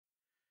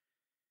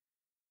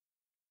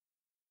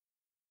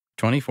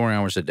24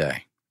 hours a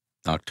day,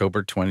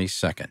 October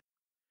 22nd.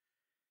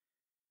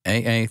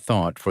 AA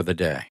thought for the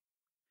day.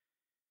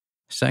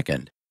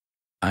 Second,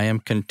 I am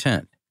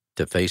content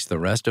to face the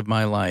rest of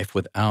my life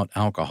without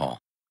alcohol.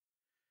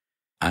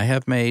 I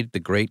have made the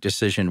great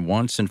decision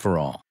once and for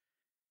all.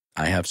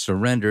 I have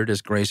surrendered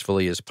as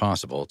gracefully as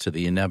possible to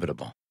the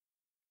inevitable.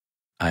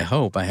 I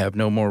hope I have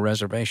no more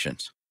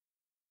reservations.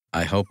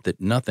 I hope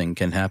that nothing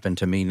can happen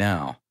to me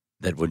now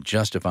that would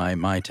justify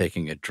my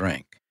taking a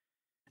drink.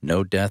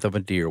 No death of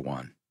a dear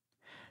one.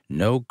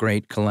 No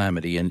great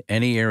calamity in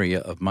any area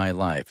of my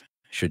life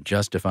should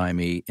justify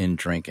me in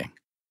drinking.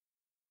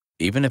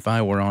 Even if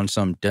I were on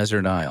some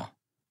desert isle,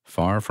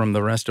 far from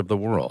the rest of the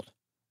world,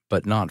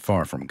 but not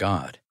far from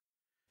God,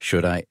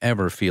 should I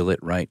ever feel it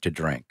right to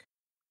drink.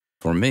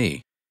 For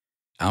me,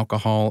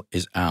 alcohol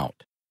is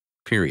out,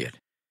 period.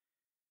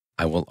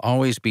 I will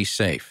always be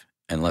safe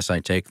unless I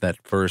take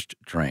that first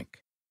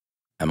drink.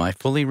 Am I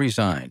fully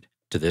resigned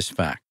to this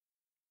fact?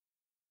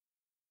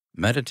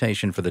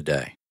 Meditation for the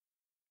day.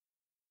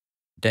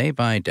 Day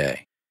by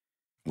day,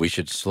 we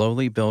should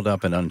slowly build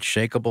up an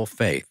unshakable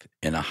faith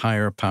in a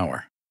higher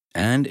power,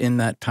 and in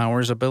that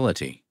power's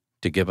ability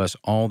to give us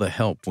all the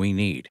help we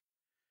need.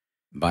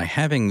 By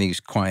having these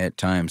quiet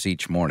times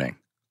each morning,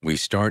 we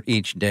start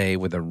each day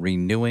with a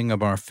renewing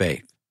of our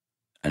faith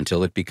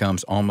until it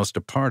becomes almost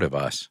a part of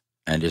us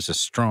and is a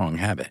strong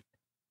habit.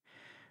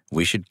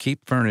 We should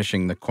keep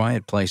furnishing the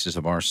quiet places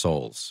of our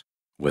souls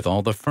with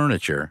all the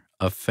furniture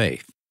of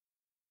faith.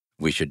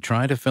 We should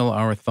try to fill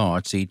our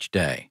thoughts each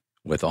day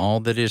with all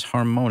that is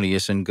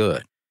harmonious and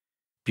good,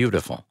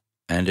 beautiful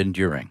and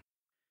enduring.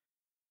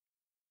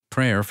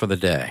 Prayer for the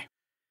day.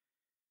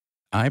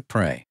 I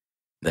pray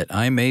that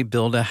I may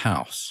build a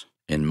house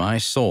in my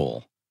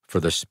soul for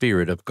the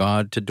Spirit of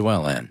God to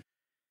dwell in.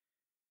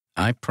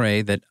 I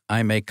pray that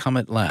I may come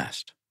at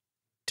last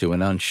to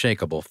an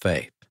unshakable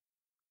faith.